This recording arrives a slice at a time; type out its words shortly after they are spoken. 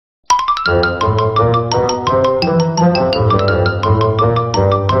Hey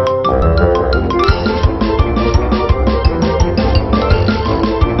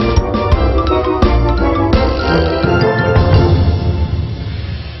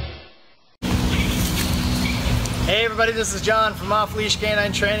everybody, this is John from Off Leash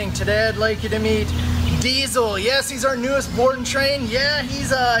Canine Training. Today I'd like you to meet Diesel. Yes, he's our newest board and train. Yeah,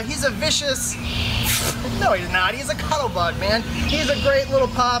 he's a vicious... No, he's not. He's a cuddle bug, man. He's a great little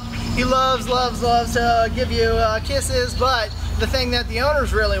pup. He loves to give you kisses, but the thing that the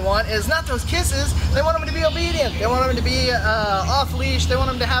owners really want is not those kisses. They want him to be obedient. They want him to be off leash. They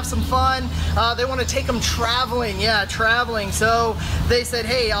want him to have some fun. They want to take him traveling. Yeah, traveling. So they said,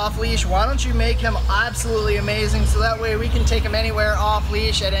 hey, off leash, why don't you make him absolutely amazing so that way we can take him anywhere off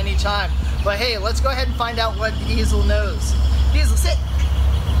leash at any time. But hey, let's go ahead and find out what Diesel knows. Diesel, sit.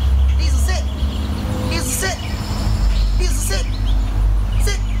 Diesel, sit. Diesel, sit. Diesel, sit.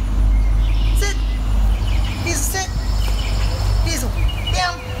 Sit. Sit. Diesel, sit. Diesel,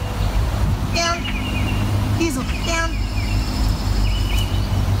 down. Down. Diesel, down.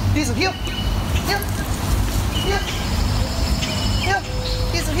 Diesel, heel. Heel. Heel. Heel.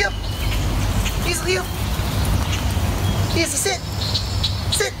 Diesel, heel. Diesel, heel. Diesel, sit.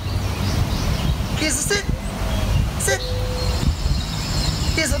 Sit. Diesel, sit. Sit.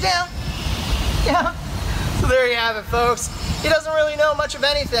 Diesel, down. Down. So there you have it, folks. He doesn't really know much of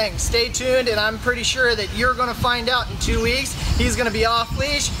anything. Stay tuned, and I'm pretty sure that you're going to find out in 2 weeks. He's going to be off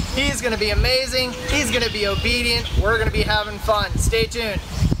leash. He's going to be amazing. He's going to be obedient. We're going to be having fun. Stay tuned.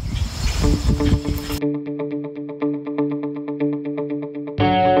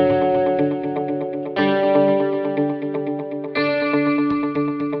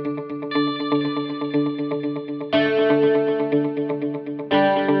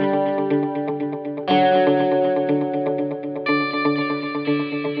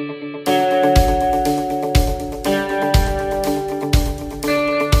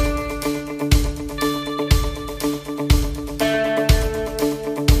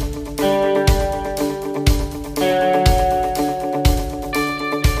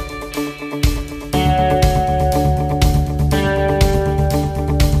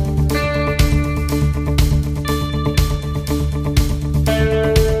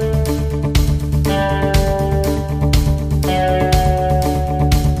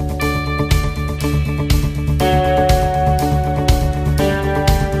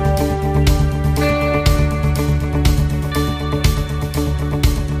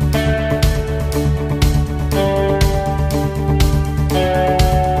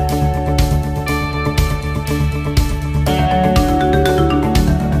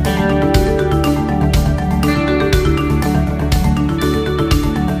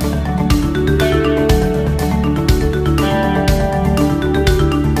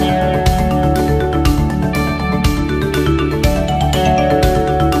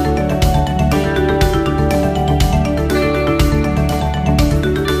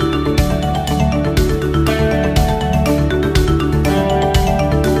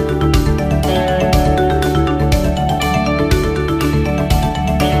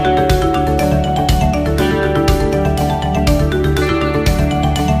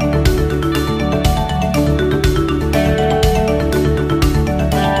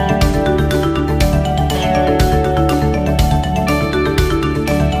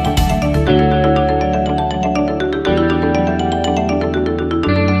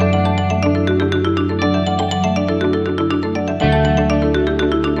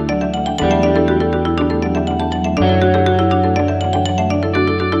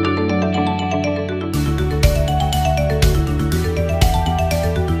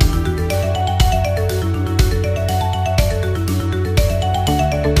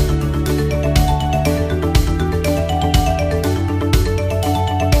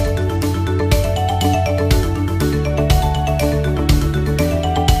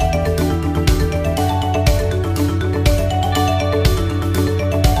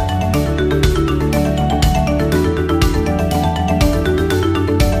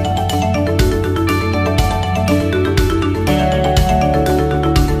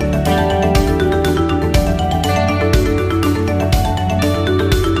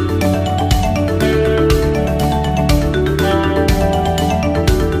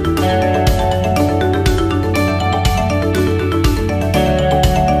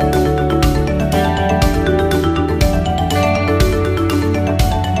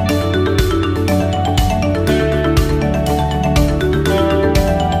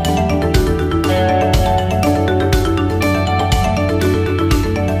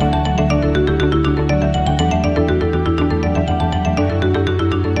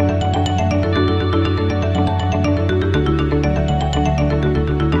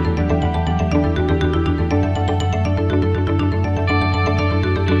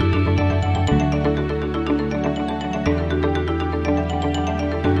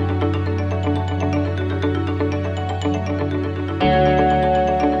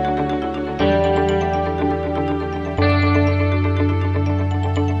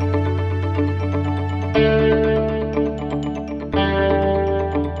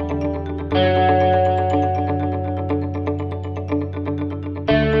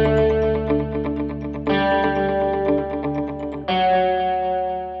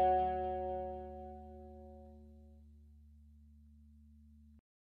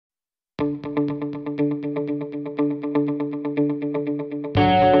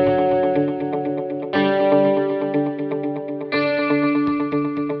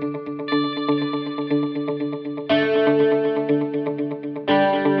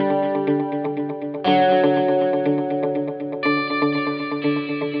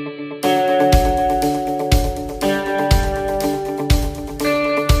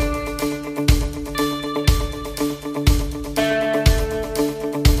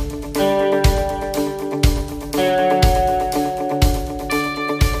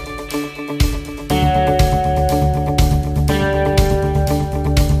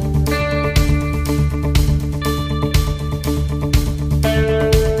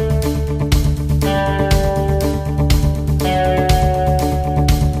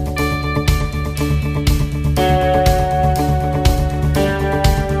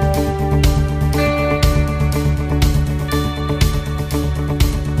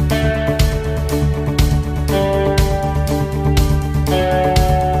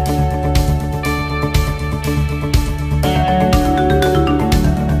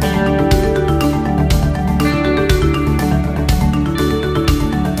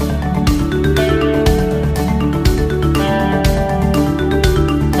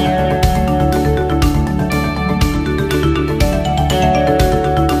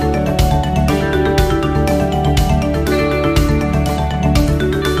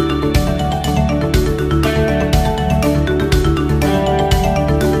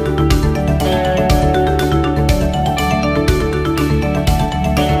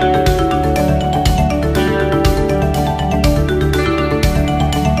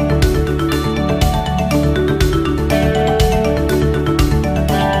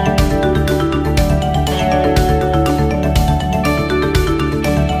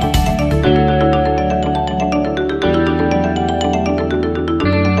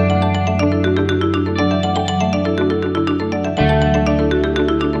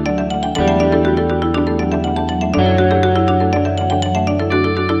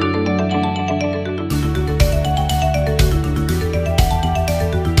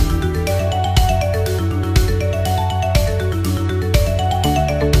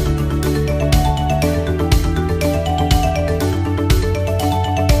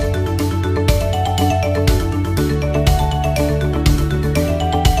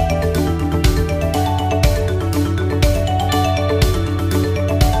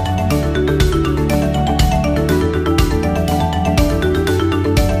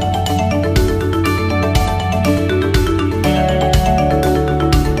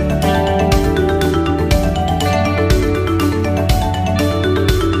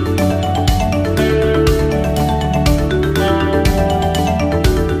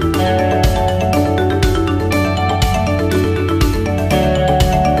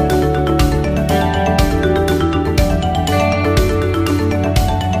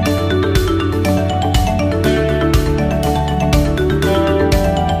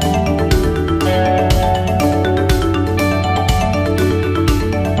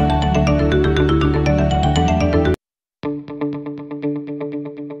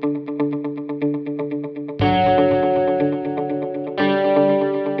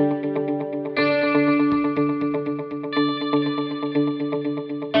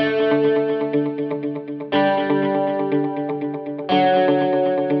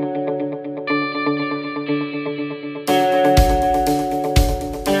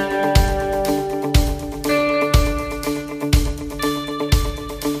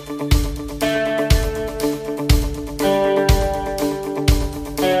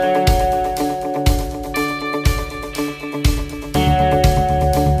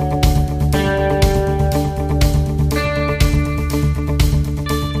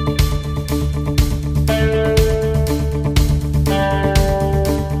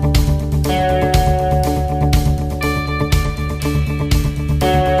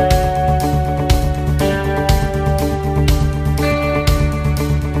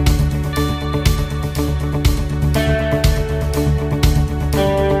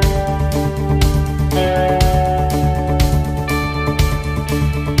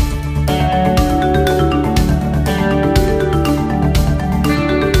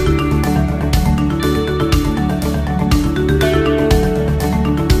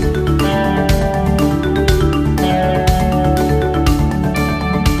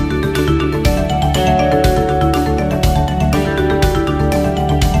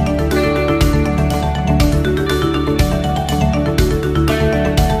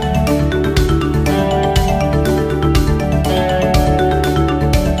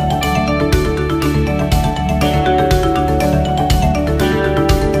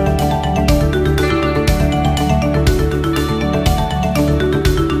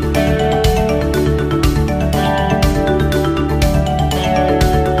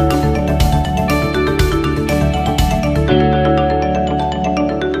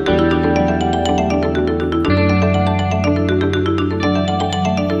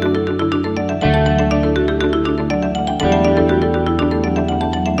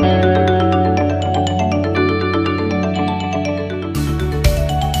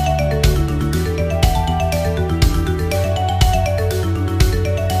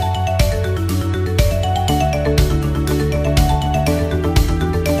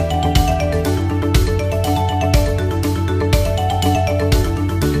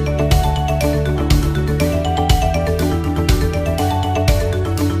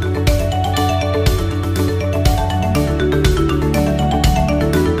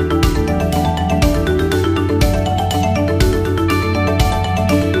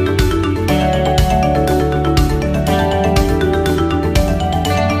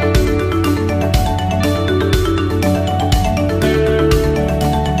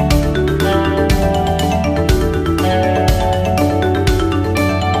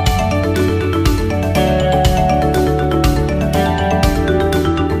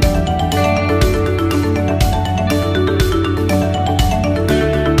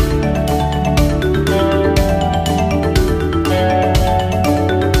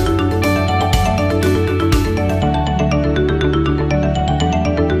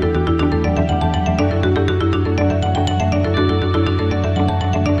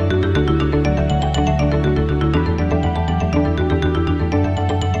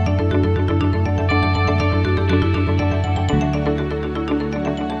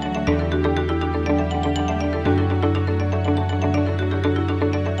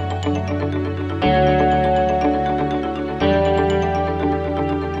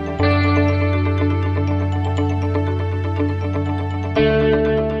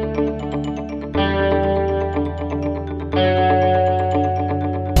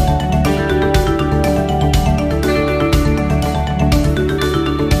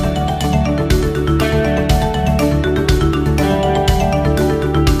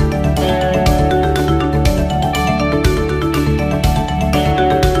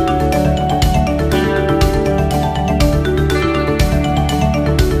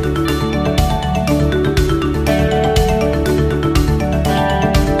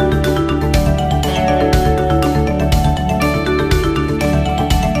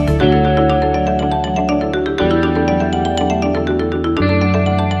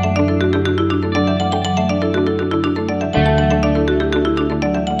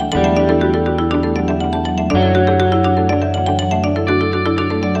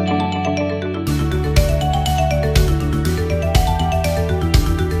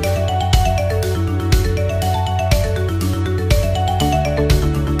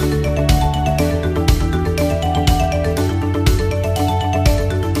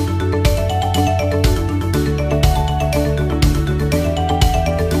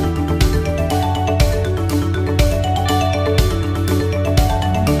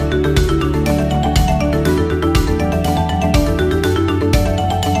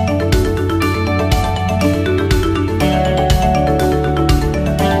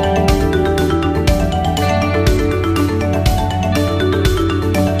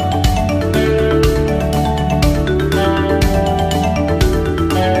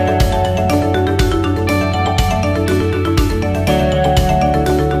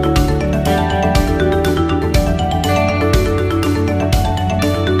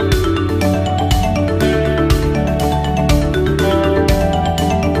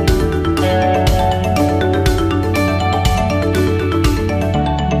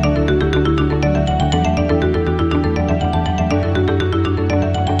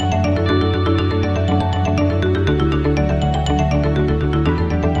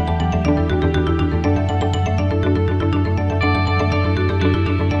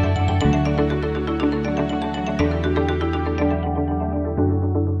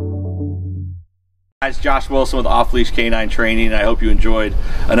 guys, Josh Wilson with Off Leash Canine Training, and I hope you enjoyed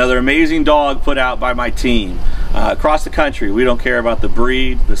another amazing dog put out by my team. Across the country, we don't care about the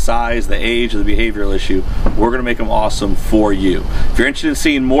breed, the size, the age, or the behavioral issue. We're going to make them awesome for you. If you're interested in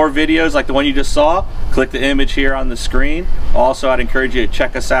seeing more videos like the one you just saw, click the image here on the screen. Also, I'd encourage you to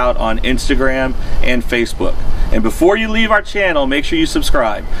check us out on Instagram and Facebook. And before you leave our channel, make sure you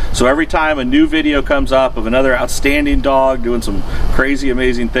subscribe. So every time a new video comes up of another outstanding dog doing some crazy,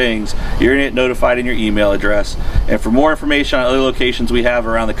 amazing things, you're going to get notified in your email address. And for more information on other locations we have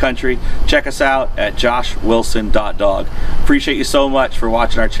around the country, check us out at joshwilson.dog. Appreciate you so much for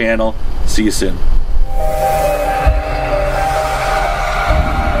watching our channel. See you soon.